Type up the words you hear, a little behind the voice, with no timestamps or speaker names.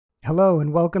Hello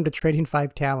and welcome to Trading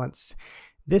 5 Talents.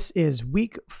 This is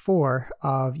week 4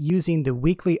 of using the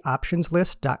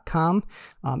weeklyoptionslist.com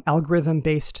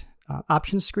algorithm-based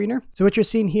options screener. So what you're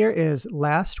seeing here is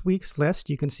last week's list.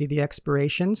 You can see the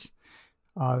expirations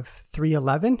of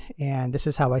 3/11, and this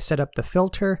is how I set up the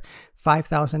filter.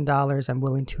 $5,000 I'm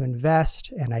willing to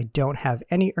invest, and I don't have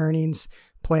any earnings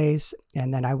plays,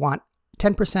 and then I want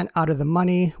 10% out of the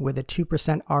money with a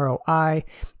 2% ROI,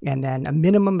 and then a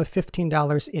minimum of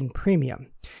 $15 in premium.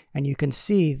 And you can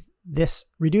see this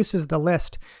reduces the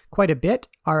list quite a bit,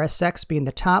 RSX being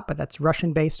the top, but that's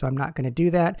Russian based, so I'm not going to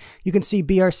do that. You can see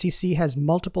BRCC has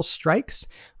multiple strikes.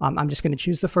 I'm just going to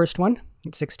choose the first one.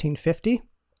 It's 1650.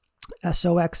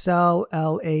 SOXL,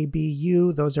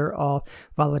 LABU, those are all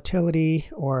volatility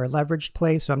or leveraged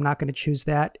plays, so I'm not going to choose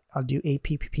that. I'll do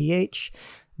APPH.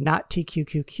 Not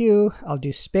TQQQ, I'll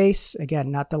do space.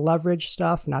 Again, not the leverage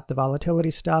stuff, not the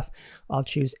volatility stuff. I'll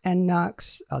choose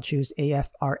NNOX, I'll choose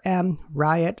AFRM,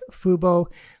 Riot, Fubo.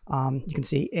 You can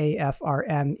see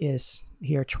AFRM is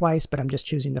here twice, but I'm just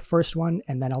choosing the first one,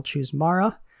 and then I'll choose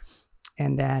Mara,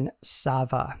 and then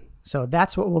Sava. So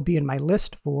that's what will be in my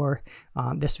list for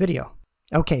this video.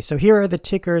 Okay, so here are the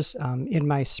tickers in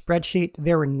my spreadsheet.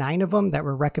 There were 9 of them that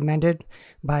were recommended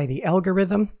by the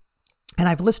algorithm. And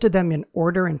I've listed them in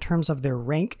order in terms of their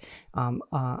rank on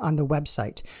the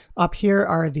website. Up here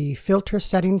are the filter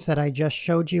settings that I just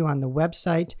showed you on the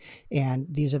website, and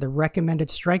these are the recommended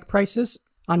strike prices.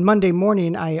 On Monday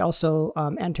morning, I also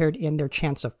entered in their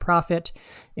chance of profit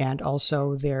and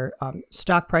also their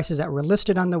stock prices that were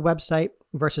listed on the website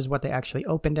versus what they actually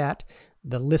opened at,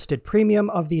 the listed premium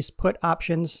of these put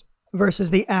options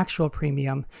versus the actual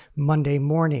premium Monday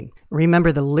morning.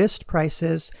 Remember, the list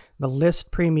prices, the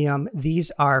list premium,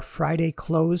 these are Friday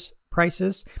close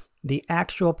prices. The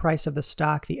actual price of the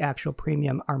stock, the actual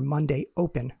premium, are Monday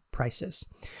open prices.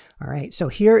 All right, so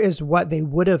here is what they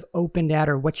would have opened at,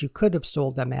 or what you could have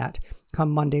sold them at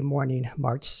come Monday morning,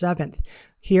 March 7th.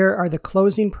 Here are the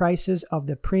closing prices of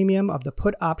the premium of the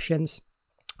put options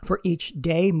for each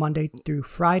day, Monday through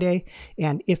Friday.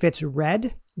 And if it's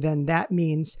red, then that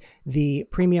means the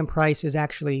premium price is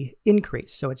actually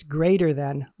increased. So it's greater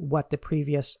than what the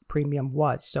previous premium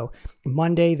was. So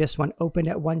Monday, this one opened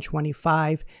at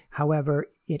 125. However,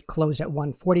 it closed at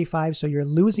 145. So you're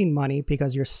losing money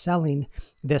because you're selling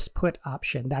this put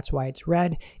option. That's why it's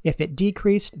red. If it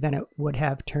decreased, then it would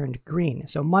have turned green.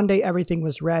 So Monday, everything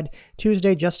was red.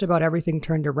 Tuesday, just about everything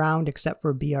turned around except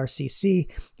for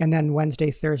BRCC. And then Wednesday,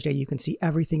 Thursday, you can see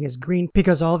everything is green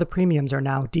because all the premiums are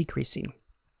now decreasing.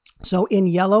 So in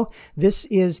yellow, this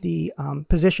is the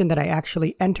position that I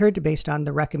actually entered based on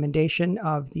the recommendation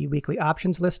of the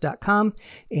weeklyoptionslist.com,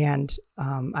 and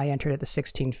I entered at the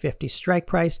 1650 strike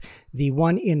price. The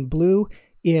one in blue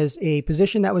is a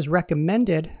position that was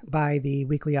recommended by the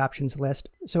weekly options list.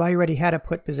 So I already had a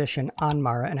put position on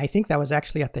Mara, and I think that was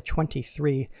actually at the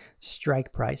 23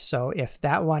 strike price. So if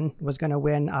that one was going to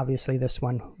win, obviously this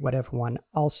one would have won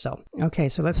also. Okay,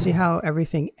 so let's see how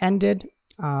everything ended.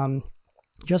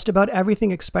 Just about everything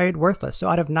expired worthless. So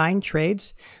out of 9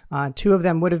 trades, 2 of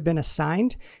them would have been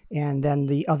assigned, and then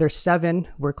the other 7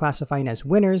 were classifying as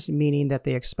winners, meaning that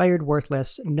they expired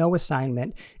worthless, no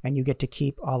assignment, and you get to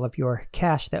keep all of your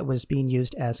cash that was being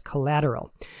used as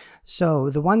collateral.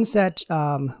 So the ones that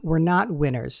were not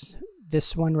winners,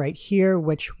 this one right here,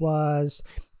 which was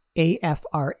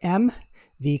AFRM,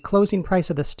 the closing price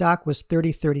of the stock was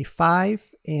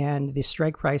 $30.35 and the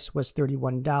strike price was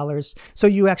 $31. So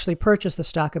you actually purchased the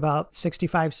stock about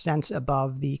 65 cents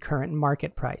above the current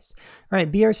market price. All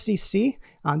right, BRCC,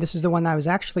 this is the one I was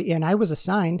actually in. I was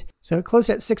assigned. So it closed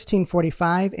at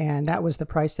 $16.45, and that was the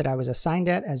price that I was assigned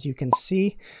at. As you can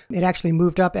see, it actually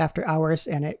moved up after hours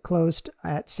and it closed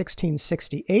at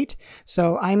 $16.68.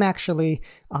 So I'm actually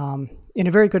in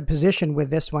a very good position with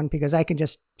this one because I can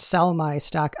just sell my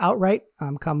stock outright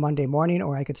come Monday morning,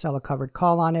 or I could sell a covered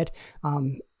call on it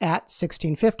at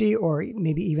 $16.50 or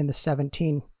maybe even the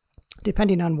 17,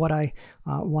 depending on what I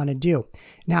want to do.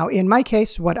 Now, in my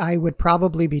case, what I would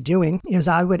probably be doing is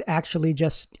I would actually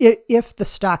just, if the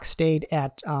stock stayed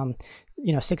at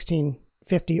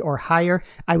 16.50 or higher,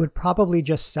 I would probably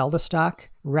just sell the stock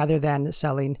rather than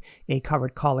selling a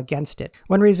covered call against it.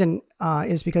 One reason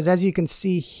is because, as you can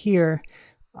see here,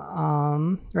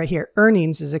 right here,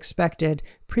 earnings is expected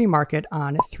pre-market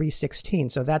on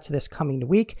 3/16. So that's this coming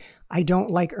week. I don't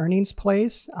like earnings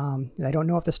plays. I don't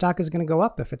know if the stock is going to go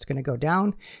up, if it's going to go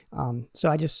down. So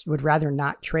I just would rather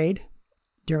not trade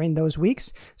during those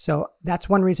weeks. So that's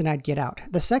one reason I'd get out.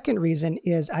 The second reason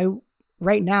is I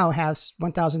right now have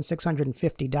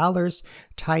 $1,650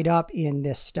 tied up in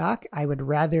this stock. I would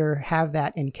rather have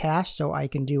that in cash so I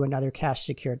can do another cash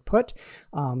secured put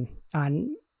on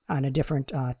a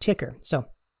different ticker. So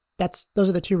those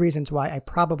are the two reasons why I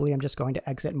probably am just going to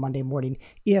exit Monday morning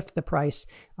if the price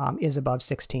is above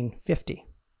 1650.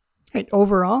 Right,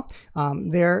 overall,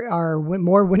 there are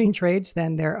more winning trades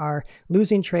than there are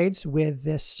losing trades with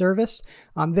this service.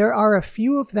 There are a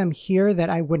few of them here that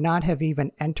I would not have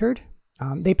even entered.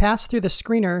 They pass through the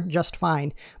screener just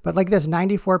fine, but like this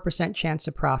 94% chance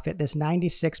of profit, this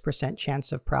 96%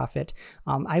 chance of profit,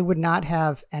 I would not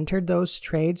have entered those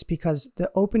trades because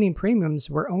the opening premiums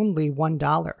were only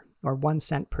 $1 or 1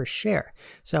 cent per share.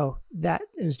 So that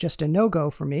is just a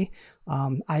no-go for me.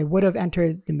 I would have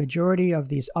entered the majority of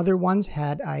these other ones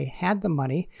had I had the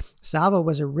money. Salvo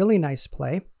was a really nice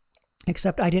play,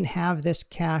 except I didn't have this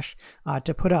cash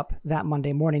to put up that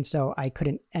Monday morning, so I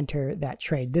couldn't enter that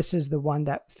trade. This is the one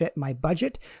that fit my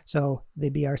budget, so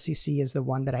the BRCC is the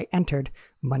one that I entered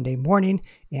Monday morning,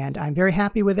 and I'm very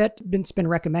happy with it. It's been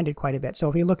recommended quite a bit. So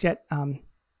if you looked at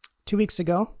 2 weeks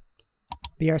ago,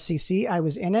 BRCC, I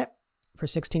was in it for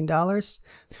 $16. All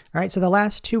right, so the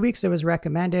last 2 weeks it was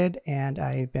recommended, and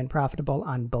I've been profitable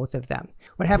on both of them.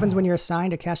 What happens when you're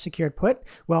assigned a cash secured put?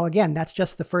 Well, again, that's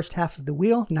just the first half of the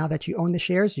wheel. Now that you own the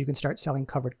shares, you can start selling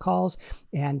covered calls,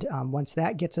 and once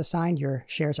that gets assigned, your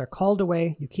shares are called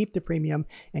away, you keep the premium,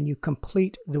 and you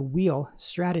complete the wheel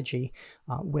strategy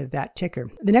with that ticker.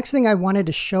 The next thing I wanted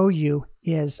to show you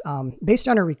is based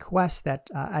on a request that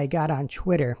I got on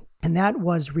Twitter, and that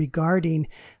was regarding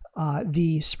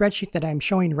the spreadsheet that I'm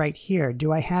showing right here.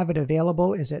 Do I have it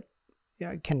available? Is it,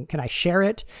 can I share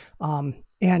it?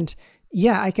 And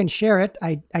yeah, I can share it.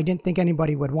 I didn't think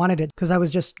anybody would want it because I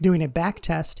was just doing a back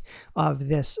test of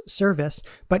this service.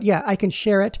 But yeah, I can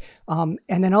share it. And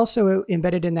then also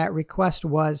embedded in that request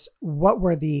was what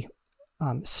were the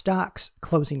stocks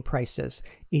closing prices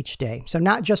each day. So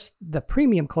not just the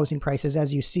premium closing prices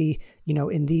as you see,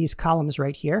 in these columns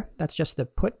right here. That's just the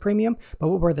put premium, but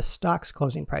what were the stocks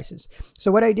closing prices?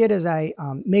 So what I did is I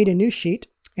made a new sheet,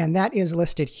 and that is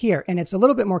listed here. And it's a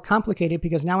little bit more complicated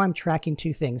because now I'm tracking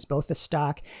two things, both the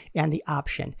stock and the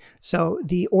option. So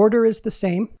the order is the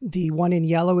same. The one in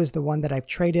yellow is the one that I've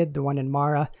traded. The one in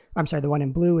the one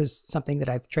in blue is something that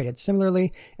I've traded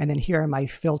similarly. And then here are my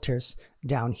filters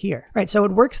down here. Right, so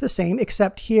it works the same,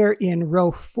 except here in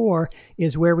row 4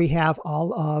 is where we have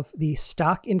all of the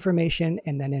stock information.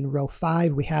 And then in row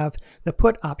 5, we have the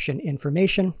put option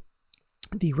information,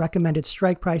 the recommended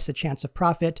strike price, the chance of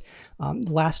profit,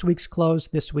 last week's close,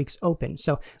 this week's open.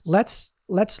 So let's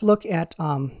look at,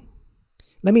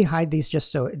 let me hide these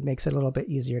just so it makes it a little bit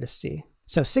easier to see.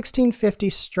 So 1650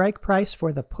 strike price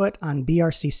for the put on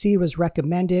BRCC was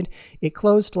recommended. It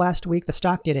closed last week. The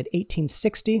stock did at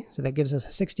 1860, so that gives us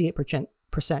a 68%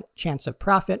 chance of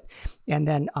profit. And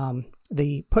then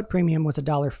the put premium was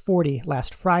 $1.40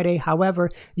 last Friday. However,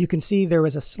 you can see there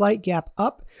was a slight gap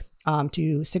up to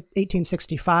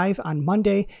 1865 on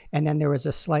Monday, and then there was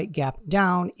a slight gap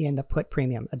down in the put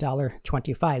premium,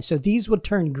 $1.25. So these would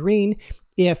turn green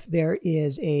if there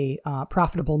is a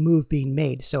profitable move being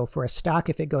made. So for a stock,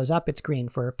 if it goes up, it's green.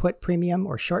 For a put premium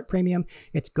or short premium,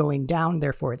 it's going down,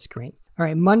 therefore it's green. All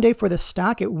right, Monday for the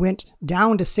stock, it went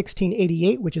down to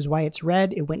 1688, which is why it's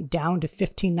red. It went down to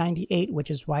 1598,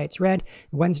 which is why it's red.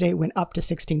 Wednesday, it went up to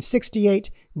 1668,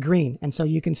 green. And so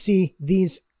you can see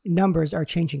these numbers are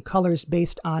changing colors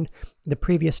based on the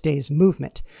previous day's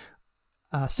movement.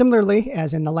 Similarly,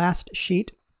 as in the last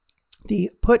sheet,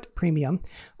 the put premium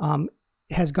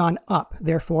has gone up.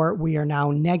 Therefore, we are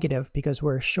now negative because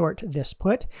we're short this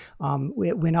put.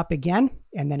 It went up again,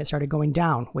 and then it started going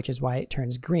down, which is why it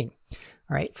turns green.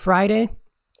 All right, Friday,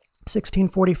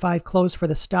 1645 close for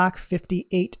the stock,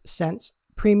 58 cents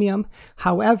premium.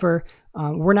 However,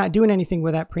 we're not doing anything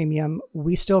with that premium.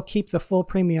 We still keep the full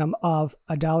premium of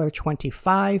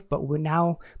 $1.25, but we're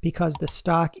now, because the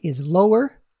stock is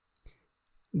lower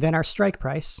than our strike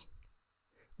price,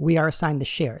 we are assigned the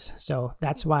shares. So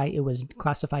that's why it was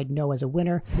classified no as a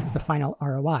winner, the final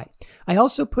ROI. I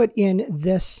also put in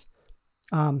this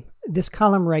this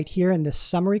column right here in this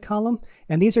summary column,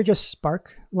 and these are just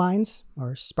spark lines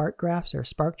or spark graphs or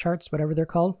spark charts, whatever they're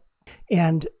called.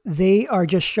 And they are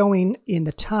just showing in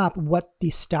the top what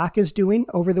the stock is doing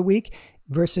over the week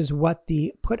versus what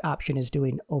the put option is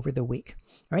doing over the week.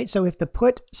 All right, so if the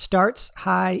put starts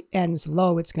high, ends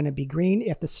low, it's going to be green.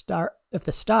 If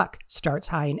the stock starts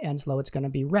high and ends low, it's going to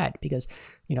be red, because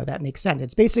that makes sense.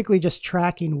 It's basically just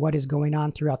tracking what is going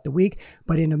on throughout the week,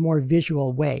 but in a more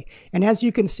visual way. And as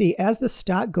you can see, as the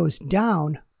stock goes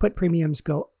down, put premiums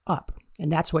go up.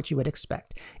 And that's what you would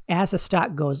expect. As the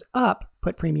stock goes up,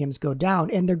 put premiums go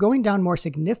down. And they're going down more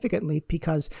significantly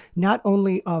because not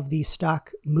only of the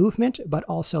stock movement, but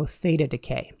also theta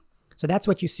decay. So that's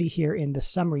what you see here in the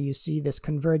summary. You see this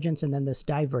convergence and then this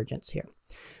divergence here.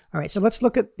 All right, so let's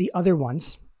look at the other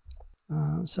ones.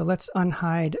 So let's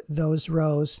unhide those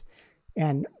rows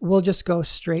and we'll just go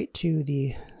straight to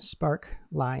the spark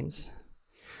lines.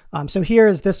 So here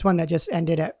is this one that just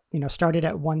ended at, started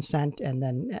at 1 cent and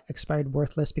then expired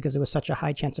worthless because it was such a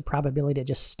high chance of probability it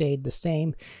just stayed the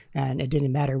same and it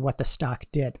didn't matter what the stock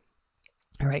did.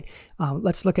 All right,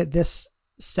 let's look at this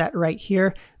set right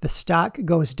here. The stock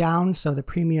goes down, so the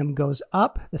premium goes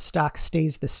up. The stock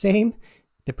stays the same.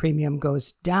 The premium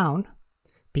goes down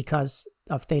because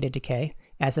of theta decay.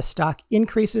 As the stock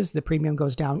increases, the premium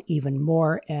goes down even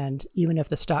more. And even if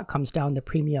the stock comes down, the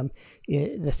premium,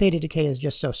 the theta decay is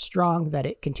just so strong that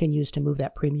it continues to move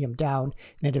that premium down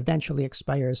and it eventually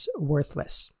expires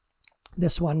worthless.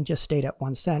 This one just stayed at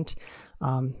 1 cent.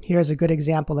 Here's a good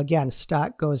example. Again,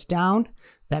 stock goes down.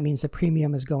 That means the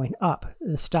premium is going up.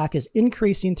 The stock is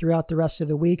increasing throughout the rest of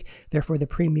the week. Therefore, the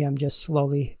premium just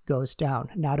slowly goes down,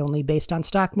 not only based on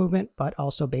stock movement, but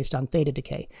also based on theta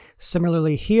decay.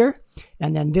 Similarly here,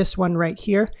 and then this one right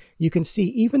here, you can see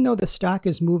even though the stock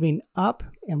is moving up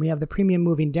and we have the premium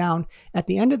moving down, at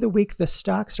the end of the week, the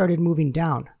stock started moving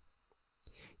down.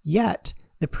 Yet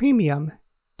the premium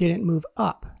didn't move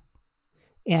up.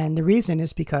 And the reason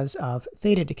is because of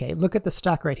theta decay. Look at the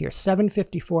stock right here.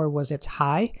 754 was its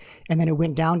high, and then it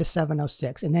went down to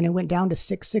 706, and then it went down to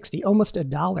 660, almost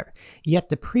 $1. Yet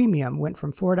the premium went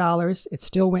from $4, it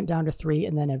still went down to $3,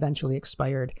 and then eventually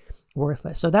expired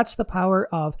worthless. So that's the power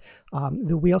of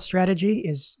the wheel strategy,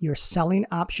 is you're selling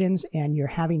options and you're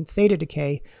having theta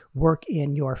decay work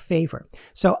in your favor.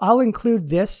 So I'll include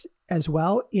this as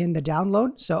well in the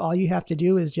download. So all you have to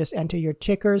do is just enter your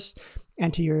tickers,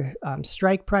 enter your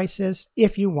strike prices.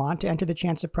 If you want to enter the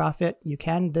chance of profit, you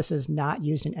can. This is not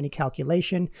used in any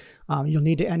calculation. You'll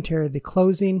need to enter the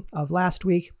closing of last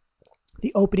week,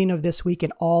 the opening of this week,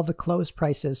 and all the close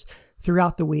prices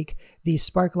throughout the week. These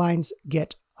spark lines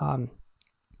get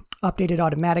updated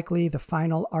automatically. The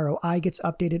final ROI gets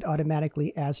updated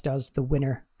automatically, as does the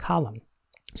winner column.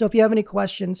 So if you have any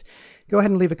questions, go ahead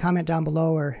and leave a comment down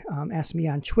below or ask me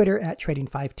on Twitter at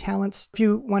Trading5Talents. If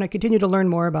you want to continue to learn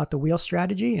more about the wheel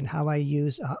strategy and how I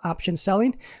use option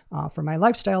selling for my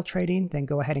lifestyle trading, then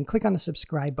go ahead and click on the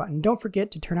subscribe button. Don't forget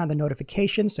to turn on the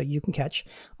notifications so you can catch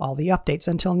all the updates.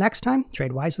 Until next time,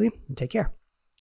 trade wisely and take care.